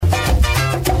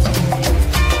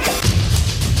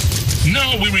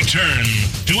return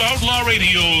to Outlaw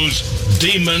Radio's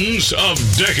Demons of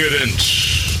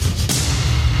Decadence.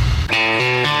 All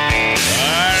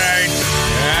right.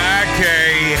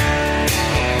 Okay.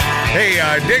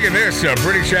 Hey, digging this.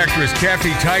 British actress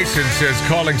Kathy Tyson says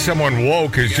calling someone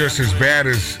woke is just as bad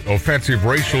as offensive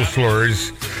racial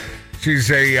slurs.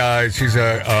 She's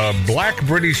a black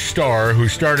British star who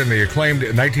starred in the acclaimed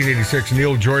 1986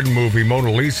 Neil Jordan movie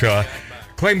Mona Lisa.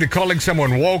 Claimed that calling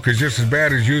someone woke is just as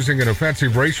bad as using an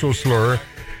offensive racial slur.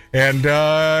 And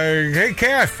hey,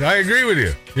 Kath, I agree with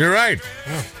you. You're right.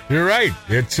 You're right.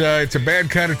 It's a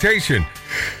bad connotation.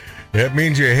 That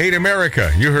means you hate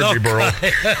America. You heard me, Burl.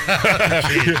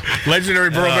 Legendary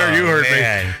Burl Barer, you heard me.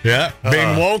 Yeah.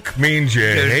 Being woke means you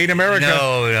hate America.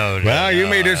 No. Well, you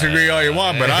may disagree all you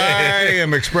want, but I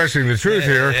am expressing the truth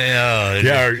here.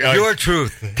 Your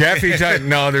truth. Kathy Tyson.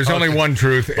 No, there's only one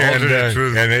truth, and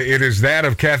it is that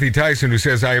of Kathy Tyson, who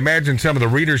says, I imagine some of the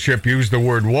readership use the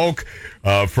word woke.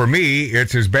 For me,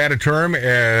 it's as bad a term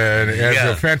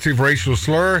as offensive racial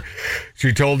slur,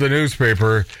 she told the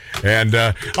newspaper. And,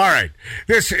 all right,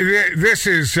 this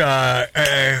is, well,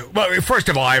 first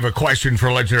of all, I have a question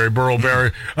for legendary Burl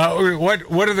Barer.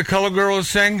 What do the Color Girls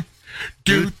sing?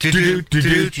 Okay,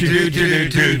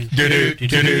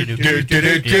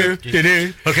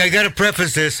 I got to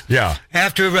preface this. Yeah.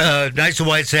 After Nights of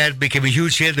White Satin became a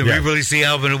huge hit, they re-released the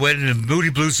album and went, and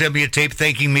Moody Blues sent me a tape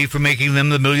thanking me for making them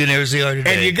the millionaires they are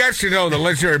today. And you got to know the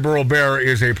legendary Burl Barer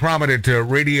is a prominent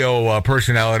radio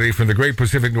personality from the Great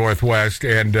Pacific Northwest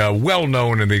and well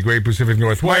known in the Great Pacific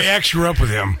Northwest. My ex grew up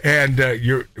with him. And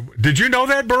did you know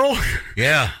that, Burl?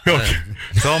 Yeah. Okay.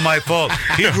 It's all my fault.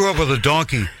 He grew up with a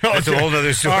donkey. That's a whole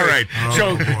other story. All right.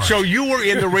 So you were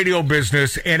in the radio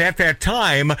business, and at that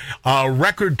time,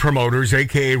 record promoters,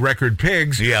 a.k.a. record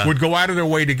pigs, would go out of their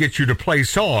way to get you to play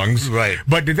songs. Right.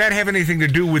 But did that have anything to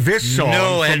do with this song?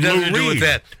 No, it had nothing to do Reed? with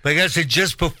that. But I got to say,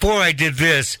 just before I did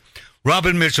this,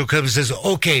 Robin Mitchell comes and says,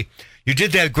 okay, you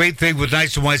did that great thing with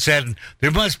Nights of White Satin.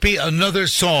 There must be another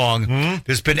song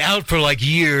that's been out for like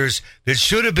years that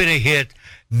should have been a hit.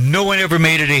 No one ever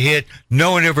made it a hit.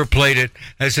 No one ever played it.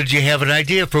 I said, do you have an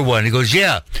idea for one? He goes,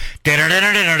 yeah.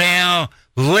 Layla.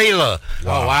 Oh,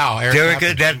 wow.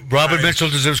 Robin Mitchell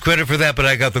deserves credit for that, but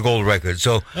I got the gold record.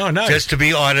 So just to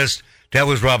be honest, that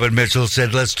was Robin Mitchell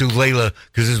said, let's do Layla,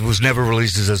 because it was never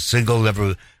released as a single,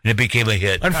 and it became a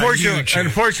hit.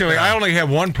 Unfortunately, I only have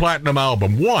one platinum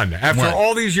album. One. After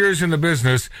all these years in the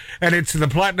business, and it's the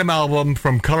platinum album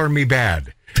from Color Me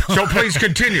Bad. So please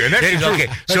continue. And that's true. Okay.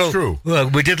 That's true. Well,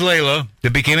 we did Layla.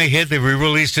 It became a hit. They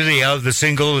re-released it. The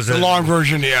single is the long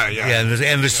version. Yeah,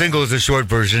 and the single is the short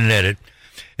version and edit.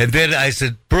 And then I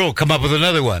said, Burl, come up with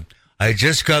another one. I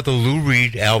just got the Lou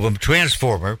Reed album,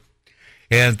 Transformer,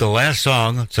 and the last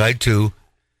song, side 2,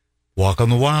 Walk on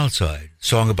the Wild Side.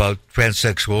 Song about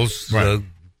transsexuals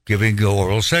giving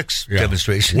oral sex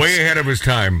demonstrations. Way ahead of his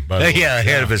time, by the way.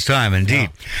 Ahead of his time,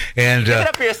 indeed. Yeah. And Give it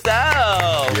up for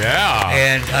yourself. Yeah.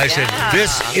 And I said,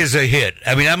 this is a hit.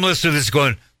 I mean, I'm listening to this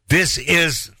going, this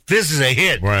is a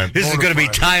hit. Right. This is going to be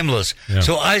timeless. Yeah.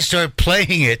 So I start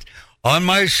playing it on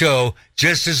my show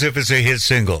just as if it's a hit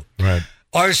single. Right.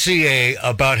 RCA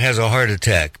about has a heart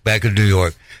attack back in New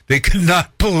York. They could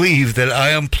not believe that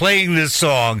I am playing this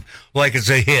song like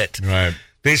it's a hit. Right.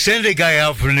 They send a guy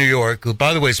out from New York, who,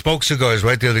 by the way, smokes cigars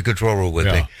right there in the control room with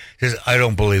me. He says, I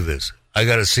don't believe this. I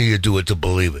got to see you do it to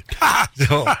believe it.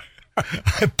 So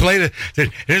I played it.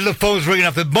 And the phone's ringing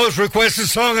off the most requested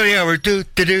song of the hour.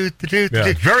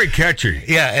 Very catchy.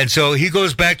 Yeah, and so he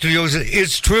goes back to New York and says,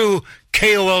 it's true.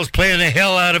 KOL's playing the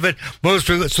hell out of it.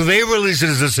 So they release it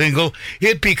as a single.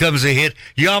 It becomes a hit.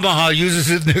 Yamaha uses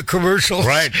it in their commercials.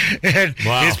 Right. And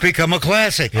it's become a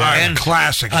classic. Yeah, and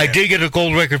classic. I did get a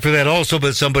gold record for that also,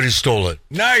 but somebody stole it.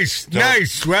 Nice.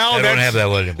 Well, I don't have that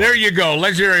one anymore. There you go.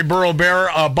 Legendary Burl Barer.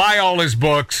 Buy all his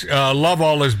books. Love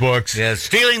all his books. Yeah,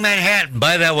 Stealing Manhattan.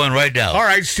 Buy that one right now. All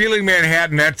right, Stealing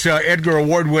Manhattan. That's Edgar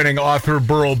Award-winning author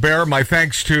Burl Barer. My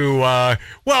thanks to,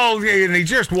 and he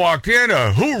just walked in.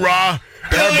 Hoorah.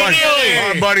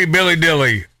 Our buddy Billy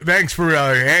Dilly. Thanks for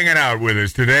hanging out with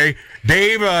us today.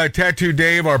 Dave, Tattoo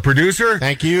Dave, our producer.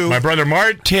 Thank you. My brother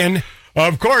Mart. 10.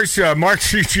 Of course, Mark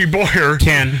C.G. Boyer.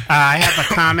 10. I have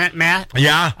a comment, Matt.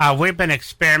 Yeah? We've been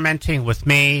experimenting with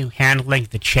me handling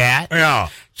the chat. Yeah.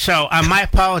 So, my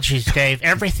apologies, Dave.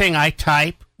 Everything I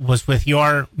type was with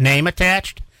your name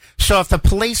attached. So if the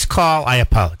police call, I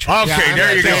apologize. Okay,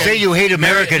 there you go. Say you hate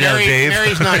America now, Dave.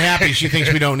 Mary's not happy. She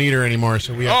thinks we don't need her anymore,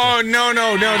 so we have to... No. And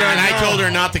I told her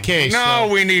not the case. No,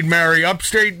 so. We need Mary.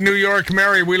 Upstate New York,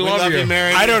 Mary, we love you.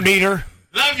 Mary. I don't need her.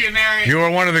 Love you, Mary. You are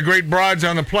one of the great broads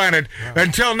on the planet.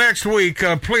 Until next week,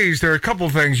 please, there are a couple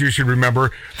things you should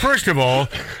remember. First of all,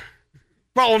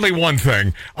 well, only one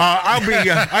thing.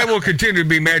 I will continue to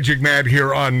be Magic Matt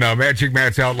here on Magic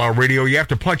Matt's Outlaw Radio. You have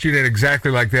to punch it in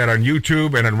exactly like that on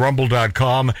YouTube and on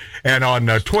Rumble.com and on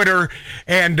Twitter.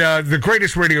 And the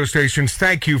greatest radio stations,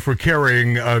 thank you for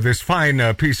carrying this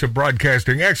fine piece of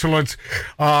broadcasting excellence.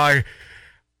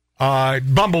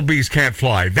 Bumblebees can't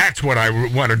fly. That's what I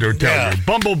wanted to tell you.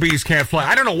 Bumblebees can't fly.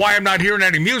 I don't know why I'm not hearing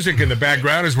any music in the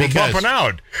background as we're bumping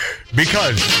out.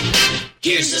 Because.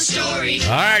 Here's the story.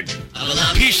 All right.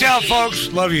 Peace out,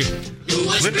 folks. Love you. Who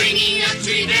was bringing up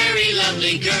 3 very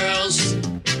lovely girls.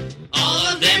 All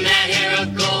of them had hair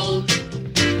of gold,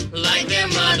 like their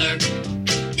mother.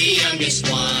 The youngest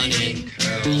one in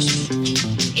curls.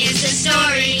 It's the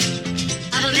story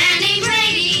of a man named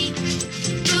Brady,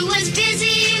 who was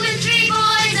busy with 3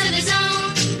 boys of his own.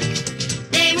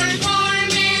 They were 4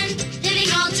 men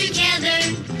living all together,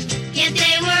 yet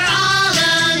they were all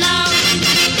alone.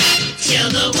 Till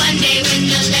the one day when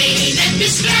the lady met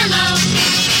this fellow,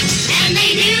 and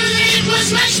they knew that it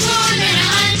was much more than a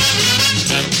hunch,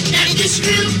 that this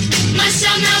group must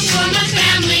somehow